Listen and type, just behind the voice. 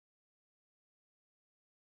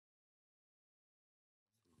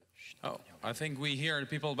Oh, I think we hear the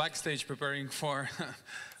people backstage preparing for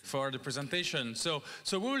for the presentation. So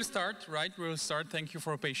we will start, right? We will start. Thank you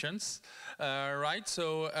for your patience, right?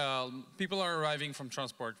 So people are arriving from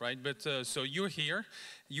transport, right? But so you're here.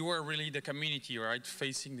 You are really the community, right?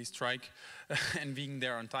 Facing the strike and being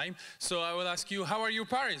there on time. So I will ask you, how are you,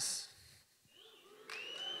 Paris?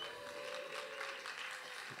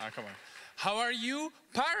 Ah, come on. How are you,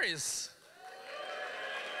 Paris?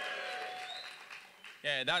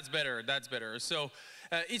 Yeah, that's better, that's better. So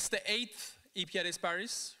it's the 8th APIscene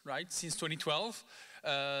Paris, right, since 2012.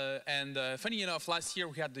 And funny enough, last year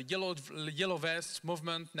we had the yellow vest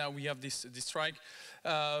movement, now we have this strike.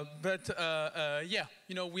 Yeah,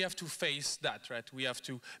 you know, we have to face that, right? We have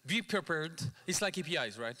to be prepared. It's like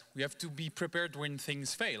APIs, right? We have to be prepared when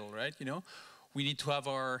things fail, right? You know, we need to have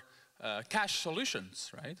our cache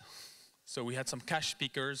solutions, right? So we had some cache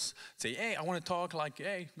speakers say, hey, I want to talk, like,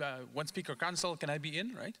 hey, one speaker cancel, can I be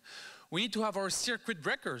in, right? We need to have our circuit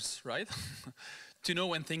breakers, right? To know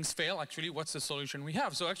when things fail, actually, what's the solution we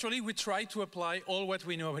have. So actually, we try to apply all what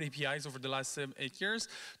we know about APIs over the last 8 years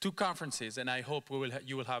to conferences, and I hope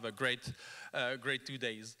you will have a great 2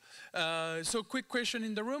 days. So quick question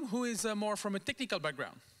in the room, who is more from a technical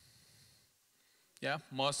background? Yeah,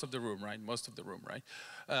 most of the room, right? Most of the room, right?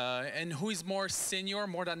 And who is more senior,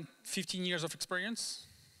 more than 15 years of experience?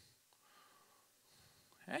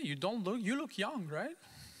 Hey, you look young, right?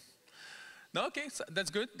 No, okay, so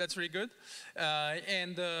that's good. That's really good.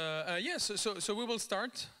 Yeah, so we will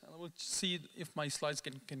start. We'll see if my slides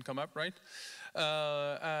can come up, right?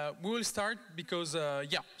 We will start because,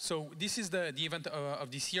 yeah, so this is the event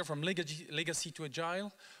of this year, from legacy to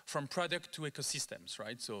agile, from product to ecosystems,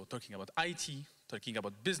 right? So talking about IT, talking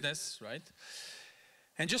about business, right?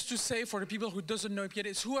 And just to say, for the people who doesn't know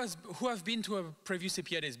APIscene, who have been to a previous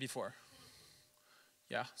APIscene before?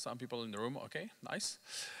 Yeah, some people in the room, okay, nice.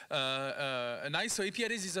 Nice, so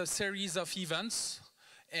APIscene is a series of events,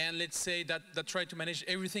 and let's say that try to manage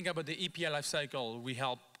everything about the API lifecycle. We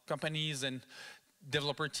help companies and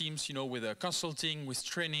developer teams, you know, with consulting, with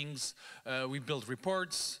trainings. We build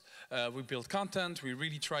reports, we build content. We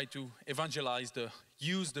really try to evangelize the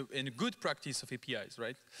use and good practice of APIs,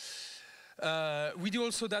 right? We do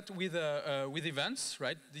also that with events,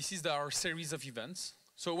 right? This is our series of events.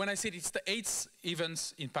 So when I said it's the 8th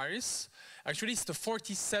events in Paris, actually it's the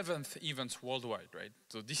 47th events worldwide, right?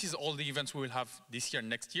 So this is all the events we will have this year,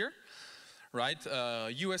 next year, right?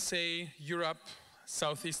 USA, Europe,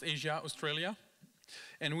 Southeast Asia, Australia,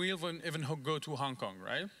 and we even go to Hong Kong,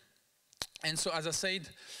 right? And so as I said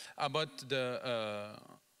about the,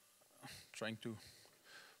 trying to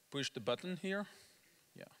push the button here,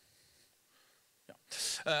 yeah.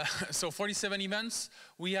 So 47 events,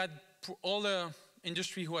 we had all the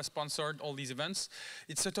industry who has sponsored all these events.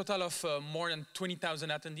 It's a total of more than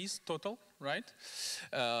 20,000 attendees total, right?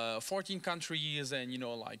 14 countries, and you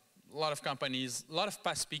know, like a lot of companies, a lot of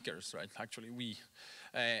past speakers, right? Actually,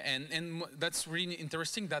 and that's really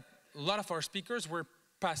interesting that a lot of our speakers were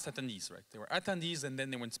past attendees, right? They were attendees and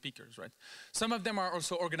then they went speakers, right? Some of them are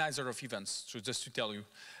also organizers of events, so just to tell you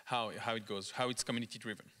how it goes, how it's community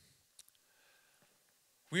driven.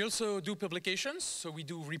 We also do publications, so we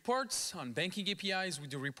do reports on banking APIs, we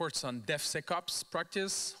do reports on DevSecOps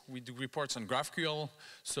practice, we do reports on GraphQL,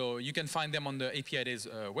 so you can find them on the APIdays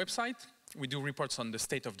website. We do reports on the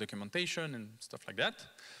state of documentation and stuff like that.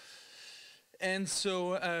 And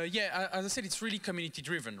so, yeah, as I said, it's really community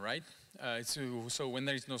driven, right? So when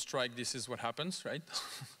there is no strike, this is what happens, right?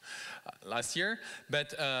 Last year.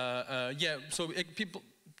 But yeah, so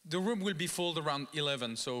the room will be full around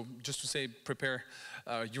 11, so just to say, prepare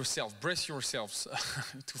yourself, brace yourselves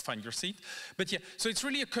to find your seat. But yeah, so it's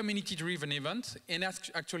really a community-driven event, and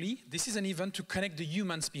actually, this is an event to connect the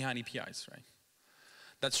humans behind APIs, right?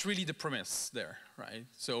 That's really the premise there, right?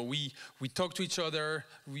 So we talk to each other,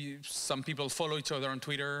 some people follow each other on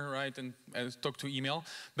Twitter, right, and talk to email.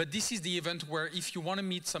 But this is the event where if you want to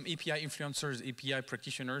meet some API influencers, API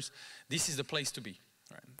practitioners, this is the place to be.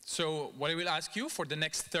 Right. So what I will ask you for the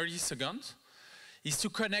next 30 seconds is to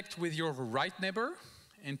connect with your right neighbor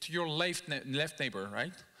and to your left neighbor,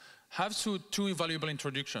 right? Have two valuable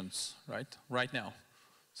introductions, right now.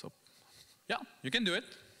 So, yeah, you can do it.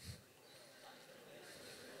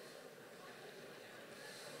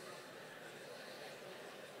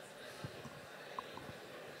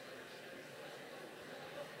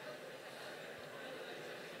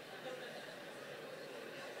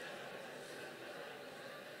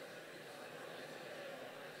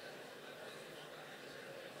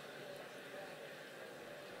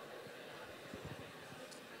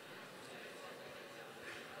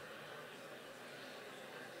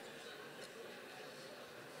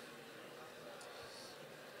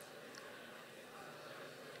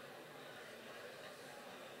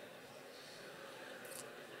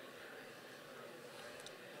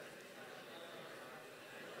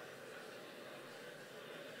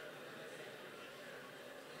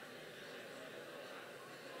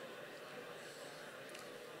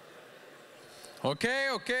 Okay,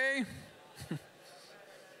 okay.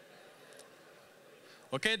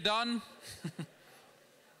 Okay, done.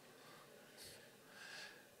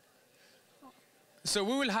 So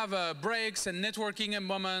we will have breaks and networking and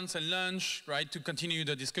moments and lunch, right, to continue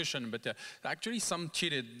the discussion. But actually, some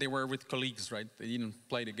cheated. They were with colleagues, right? They didn't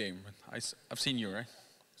play the game. I've seen you, right?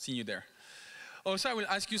 Seen you there. Also, I will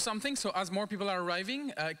ask you something. So as more people are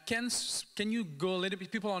arriving, can you go a little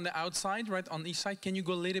bit, people on the outside, right, on each side, can you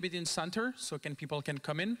go a little bit in center so people can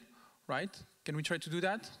come in, right? Can we try to do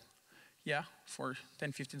that? Yeah, for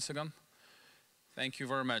 10, 15 seconds. Thank you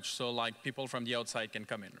very much. So like people from the outside can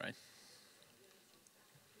come in, right?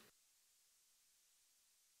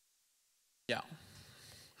 Yeah,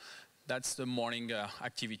 that's the morning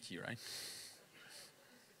activity, right?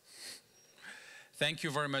 Thank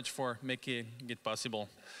you very much for making it possible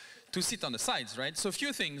to sit on the sides, right? So a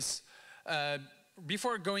few things.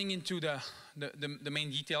 Before going into the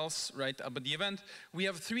main details, right, about the event, we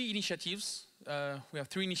have three initiatives.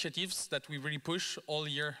 That we really push all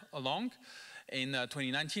year along in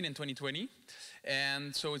 2019 and 2020.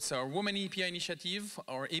 And so it's our Women in API initiative,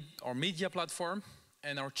 our media platform,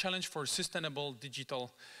 and our challenge for sustainable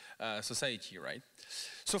digital society, right?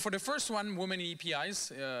 So for the first one, Women in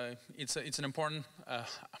APIs, it's an important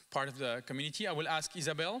part of the community. I will ask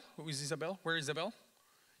Isabelle. Who is Isabelle? Where is Isabelle?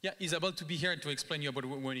 Yeah, Isabelle to be here to explain you about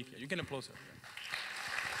Women in API. You can applaud her.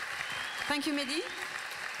 Thank you, Mehdi.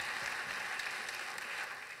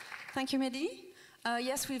 Thank you, Mehdi.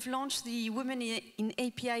 Yes, we've launched the Women in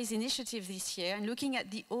APIs initiative this year, and looking at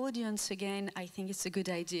the audience again, I think it's a good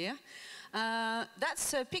idea.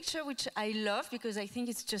 That's a picture which I love because I think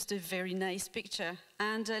it's just a very nice picture.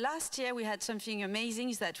 And last year we had something amazing,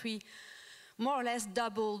 is that we more or less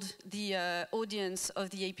doubled the audience of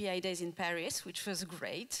the API Days in Paris, which was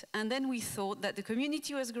great. And then we thought that the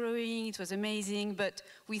community was growing, it was amazing, but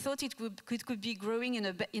we thought it could be growing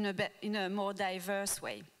in a more diverse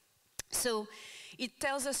way. So it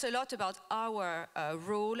tells us a lot about our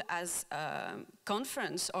role as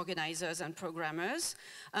conference organizers and programmers.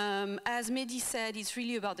 As Mehdi said, it's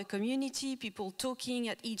really about the community. People talking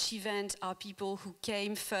at each event are people who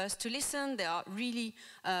came first to listen. They are really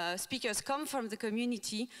speakers come from the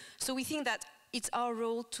community. So we think that it's our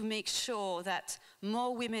role to make sure that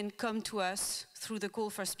more women come to us through the call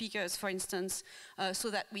for speakers, for instance, so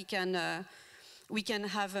that we can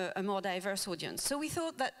have a more diverse audience. So we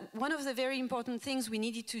thought that one of the very important things we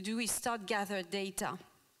needed to do is start gather data.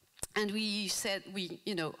 And we said we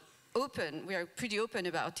are pretty open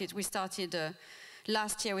about it. We started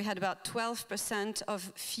last year, we had about 12% of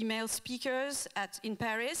female speakers in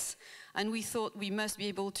Paris, and we thought we must be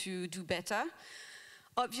able to do better.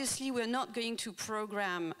 Obviously, we're not going to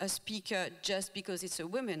program a speaker just because it's a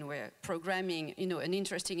woman. We're programming, an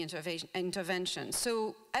interesting intervention.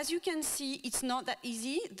 So, as you can see, it's not that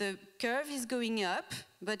easy. The curve is going up,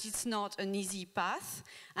 but it's not an easy path.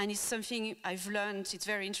 And it's something I've learned, it's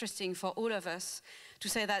very interesting for all of us to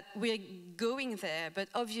say that we're going there, but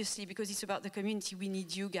obviously, because it's about the community, we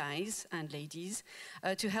need you guys and ladies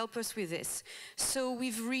to help us with this. So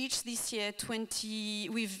we've reached this year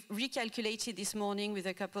we've recalculated this morning with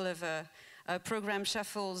a couple of program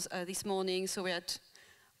shuffles this morning, so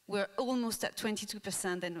we're almost at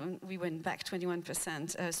 22%, and we went back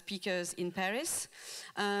 21% speakers in Paris.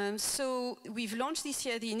 So we've launched this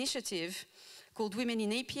year the initiative called Women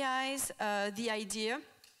in APIs. The idea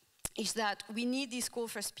is that we need this call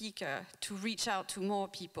for speaker to reach out to more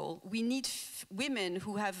people. We need women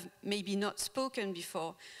who have maybe not spoken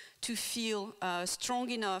before to feel strong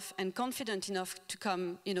enough and confident enough to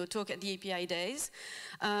come, talk at the API Days.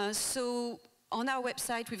 So on our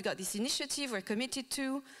website, we've got this initiative we're committed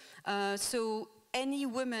to. So any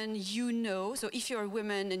woman so if you're a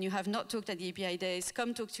woman and you have not talked at the API Days,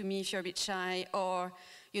 come talk to me if you're a bit shy, or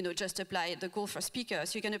just apply the call for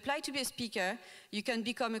speakers. You can apply to be a speaker. You can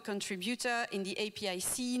become a contributor in the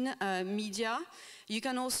APIscene media. You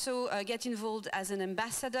can also get involved as an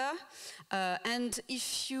ambassador. And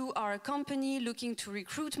if you are a company looking to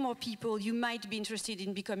recruit more people, you might be interested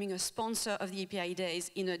in becoming a sponsor of the API Days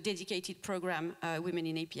in a dedicated program, Women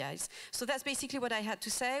in APIs. So that's basically what I had to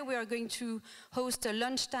say. We are going to host a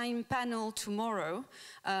lunchtime panel tomorrow.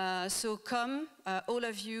 So come, all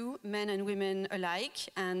of you, men and women alike,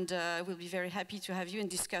 and we'll be very happy to have you and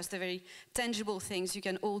discuss the very tangible things you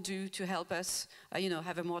can all do to help us,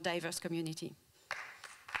 have a more diverse community.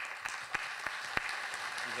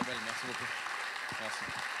 Isabelle, merci beaucoup. Merci.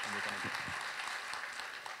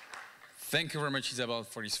 Thank you very much, Isabelle,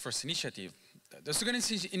 for this first initiative. The second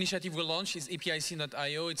initiative we launched is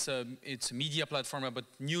apiiscene.io. It's a media platform about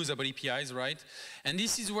news about APIs, right? And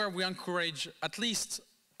this is where we encourage at least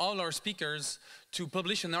all our speakers to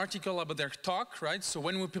publish an article about their talk, right? So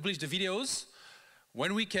when we publish the videos,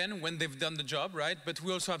 when we can, when they've done the job, right? But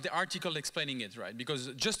we also have the article explaining it, right? Because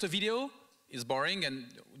just a video is boring, and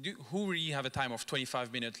who really have a time of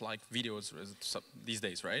 25-minute like videos these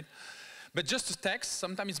days, right? But just a text,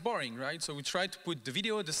 sometimes it's boring, right? So we try to put the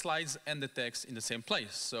video, the slides, and the text in the same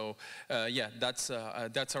place. So yeah, that's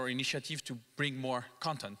our initiative to bring more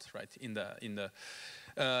content, right, in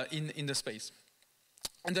the space.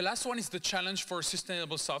 And the last one is the challenge for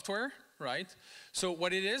sustainable software, right? So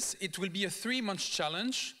what it is, it will be a 3-month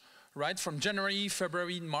challenge, right, from January,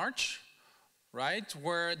 February, March, right,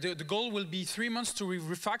 where the goal will be 3 months to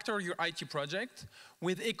refactor your IT project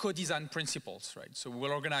with eco-design principles, right? So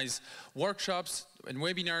we'll organize workshops and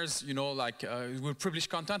webinars, you know, like we'll publish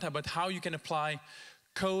content about how you can apply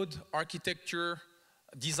code, architecture,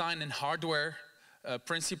 design, and hardware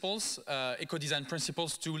principles, eco-design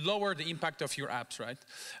principles to lower the impact of your apps, right?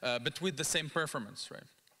 But with the same performance, right?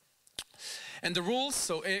 And the rules,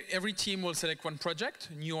 so every team will select one project,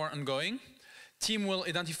 new or ongoing. Team will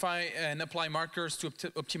identify and apply markers to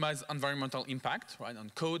optimize environmental impact, right, on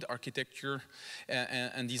code, architecture,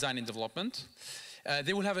 and design and development.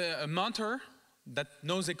 They will have a mentor that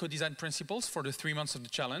knows eco-design principles for the 3 months of the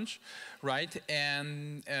challenge, right?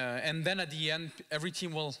 And then at the end, every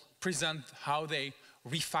team will present how they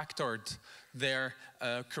refactored their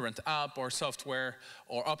current app or software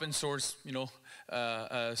or open source, you know,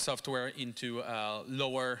 software into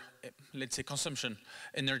lower, let's say, consumption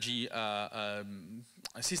energy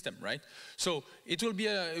system, right? So it will be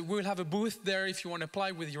we'll have a booth there if you want to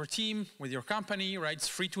apply with your team, with your company, right? It's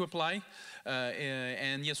free to apply.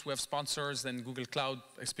 And yes, we have sponsors, and Google Cloud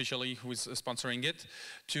especially, who is sponsoring it,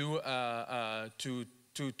 to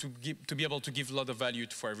be able to give a lot of value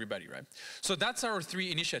for everybody, right? So that's our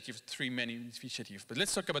three main initiatives. But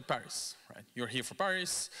let's talk about Paris, right? You're here for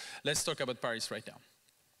Paris. Let's talk about Paris right now.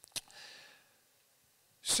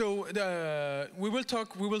 So we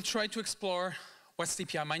will try to explore what's the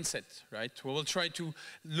API mindset, right? We will try to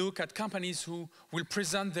look at companies who will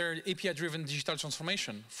present their API-driven digital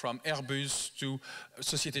transformation, from Airbus to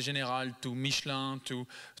Société Générale to Michelin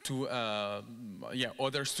to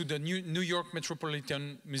others, to the New York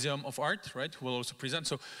Metropolitan Museum of Art, right? Who will also present.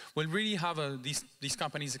 So we'll really have these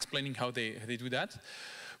companies explaining how they do that.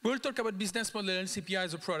 We'll talk about business models, API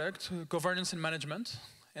as a product, governance and management.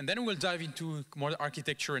 And then we'll dive into more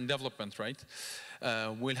architecture and development, right?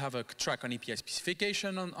 We'll have a track on API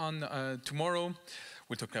specification on tomorrow.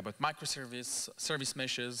 We'll talk about microservice, service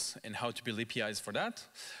meshes, and how to build APIs for that.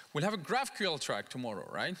 We'll have a GraphQL track tomorrow,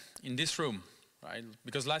 right? In this room, right?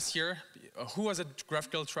 Because last year, who was at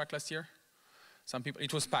GraphQL track last year? Some people,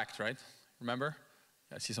 it was packed, right? Remember?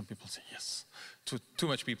 I see some people say yes. Too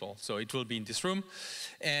much people, so it will be in this room.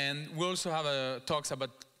 And we'll also have talks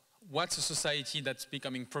about what's a society that's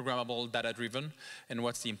becoming programmable, data-driven, and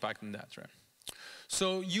what's the impact on that, right?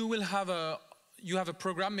 So you will have a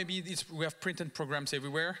program. Maybe we have printed programs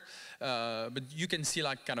everywhere, but you can see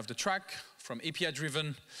like kind of the track from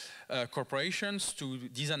API-driven corporations to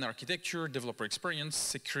design architecture, developer experience,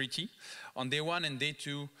 security. On day 1 and day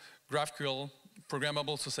 2, GraphQL,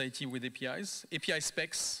 programmable society with APIs, API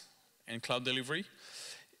specs and cloud delivery,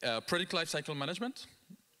 product lifecycle management,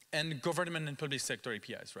 and government and public sector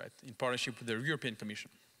APIs, right, in partnership with the European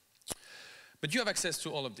Commission. But you have access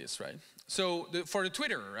to all of this, right? So for the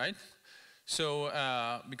Twitter, right? So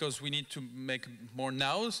because we need to make more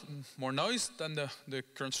noise than the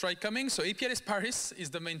current strike coming. So APIdays Paris is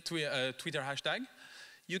the main Twitter hashtag.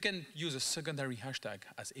 You can use a secondary hashtag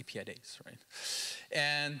as APIdays, right?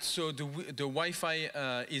 And so the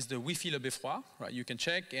Wi-Fi is the Wi-Fi Le Beffroi, right? You can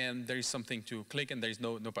check, and there is something to click, and there is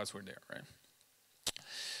no password there, right?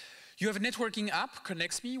 You have a networking app,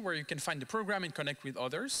 ConnectMe, where you can find the program and connect with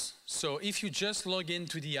others. So if you just log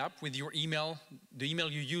into the app with your email, the email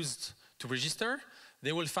you used to register,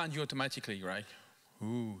 they will find you automatically, right?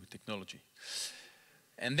 Ooh, technology.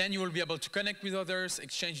 And then you will be able to connect with others,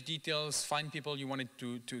 exchange details, find people you wanted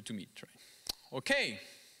to meet, right? Okay.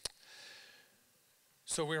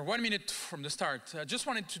 So we're 1 minute from the start. I just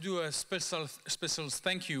wanted to do a special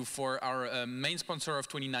thank you for our main sponsor of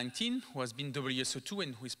 2019, who has been WSO2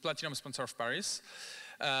 and who is Platinum sponsor of Paris.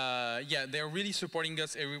 Yeah, they're really supporting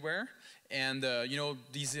us everywhere. And you know,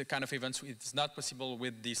 these kind of events, it's not possible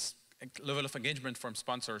with this level of engagement from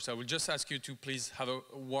sponsors. So I will just ask you to please have a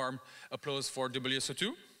warm applause for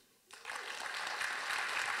WSO2.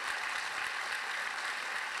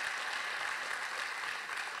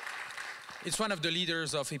 It's one of the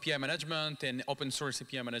leaders of API management and open source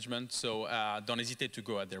API management, so don't hesitate to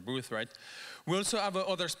go at their booth, right? We also have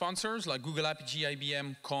other sponsors like Google Apigee,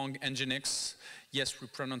 IBM, Kong, Nginx. Yes, we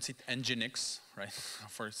pronounce it Nginx, right?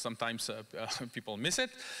 For sometimes people miss it.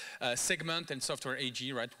 Segment and Software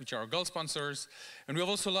AG, right, which are our gold sponsors. And we have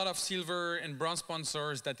also a lot of silver and bronze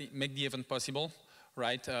sponsors that make the event possible,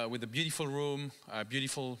 right? With a beautiful room,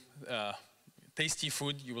 beautiful, tasty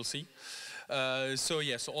food, you will see. So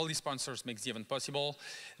all these sponsors make the event possible.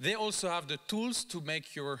 They also have the tools to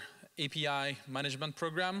make your API management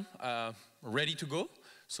program ready to go.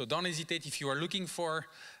 So don't hesitate if you are looking for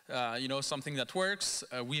something that works.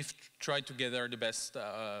 We've tried to gather the best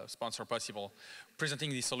sponsor possible, presenting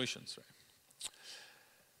these solutions. Right?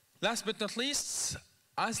 Last but not least,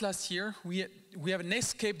 as last year, we have an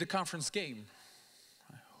Escape the Conference game.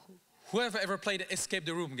 Who have ever played Escape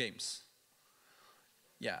the Room games?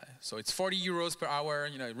 Yeah, so it's 40 euros per hour,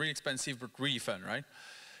 really expensive, but really fun, right?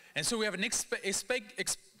 And so we have an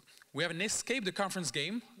Escape the Conference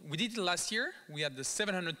game. We did it last year. We had the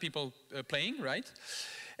 700 people playing, right?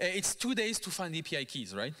 It's 2 days to find API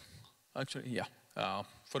keys, right? Actually, yeah.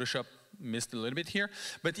 Photoshop missed a little bit here.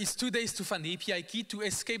 But it's 2 days to find the API key to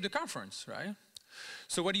escape the conference, right?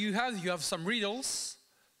 So what do you have? You have some riddles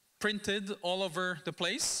printed all over the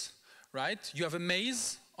place, right? You have a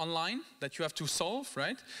maze online that you have to solve,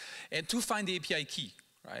 right? And to find the API key,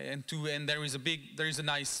 right? And there is a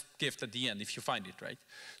nice gift at the end if you find it, right?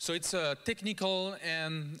 So it's technical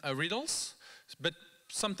and riddles, but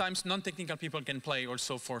sometimes non-technical people can play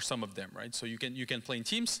also for some of them, right? So you can play in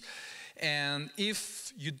teams, and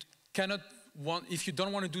if you don't want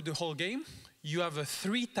to do the whole game, you have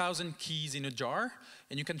 3,000 keys in a jar,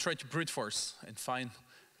 and you can try to brute force and find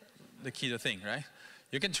the key to the thing, right?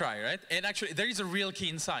 You can try, right? And actually, there is a real key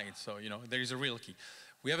inside, so there is a real key.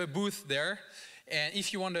 We have a booth there, and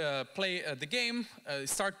if you want to play the game,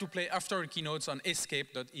 start to play after the keynotes on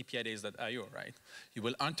escape.apidays.io, right? You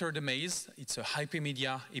will enter the maze. It's a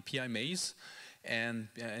hypermedia API maze, and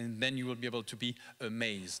then you will be able to be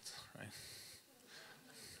amazed, right?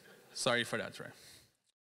 Sorry for that, right?